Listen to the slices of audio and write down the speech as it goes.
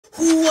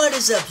What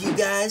is up, you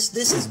guys?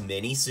 This is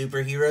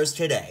MiniSuperHeroes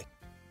Today.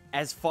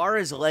 As far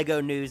as LEGO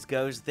news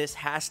goes, this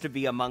has to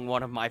be among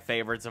one of my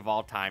favorites of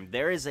all time.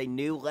 There is a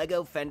new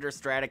LEGO Fender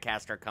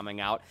Stratocaster coming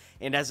out,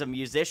 and as a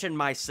musician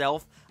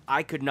myself,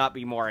 I could not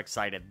be more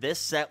excited. This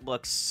set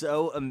looks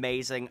so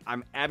amazing.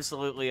 I'm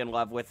absolutely in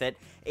love with it,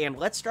 and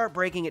let's start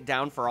breaking it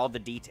down for all the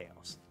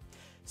details.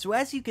 So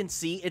as you can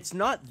see, it's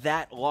not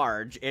that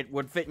large. It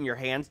would fit in your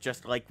hands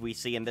just like we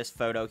see in this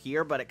photo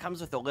here, but it comes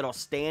with a little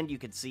stand you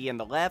can see in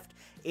the left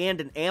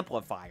and an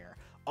amplifier.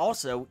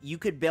 Also, you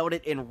could build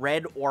it in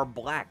red or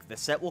black. The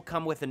set will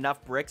come with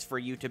enough bricks for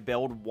you to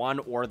build one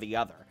or the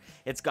other.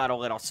 It's got a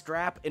little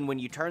strap, and when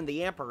you turn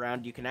the amp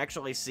around, you can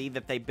actually see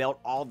that they built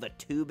all the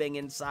tubing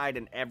inside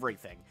and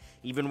everything.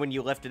 Even when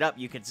you lift it up,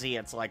 you can see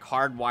it's like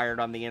hardwired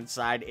on the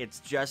inside. It's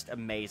just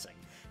amazing.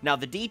 Now,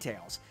 the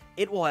details.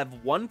 It will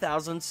have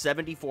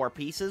 1,074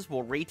 pieces,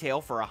 will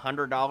retail for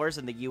 $100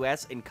 in the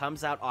US, and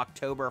comes out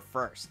October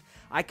 1st.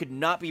 I could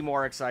not be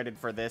more excited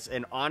for this,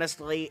 and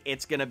honestly,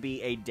 it's going to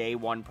be a day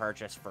one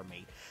purchase for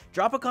me.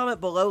 Drop a comment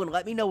below and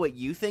let me know what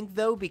you think,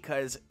 though,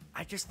 because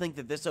I just think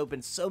that this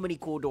opens so many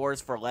cool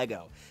doors for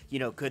LEGO. You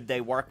know, could they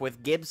work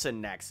with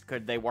Gibson next?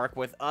 Could they work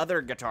with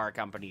other guitar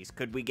companies?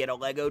 Could we get a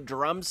LEGO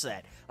drum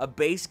set, a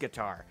bass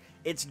guitar?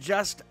 It's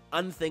just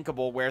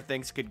unthinkable where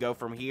things could go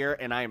from here,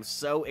 and I am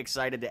so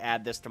excited to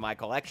add this to my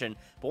collection.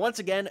 But once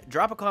again,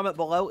 drop a comment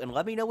below and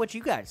let me know what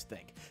you guys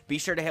think. Be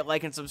sure to hit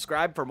like and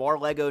subscribe for more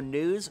LEGO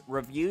news,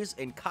 reviews,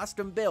 and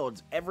custom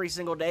builds every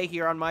single day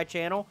here on my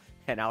channel,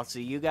 and I'll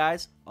see you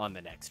guys on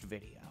the next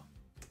video.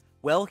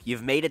 Well,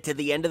 you've made it to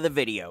the end of the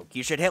video.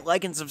 You should hit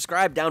like and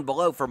subscribe down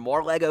below for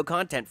more LEGO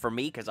content from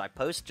me, because I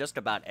post just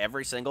about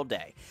every single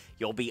day.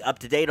 You'll be up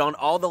to date on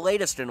all the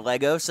latest in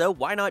LEGO, so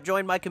why not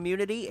join my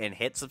community and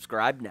hit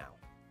subscribe now.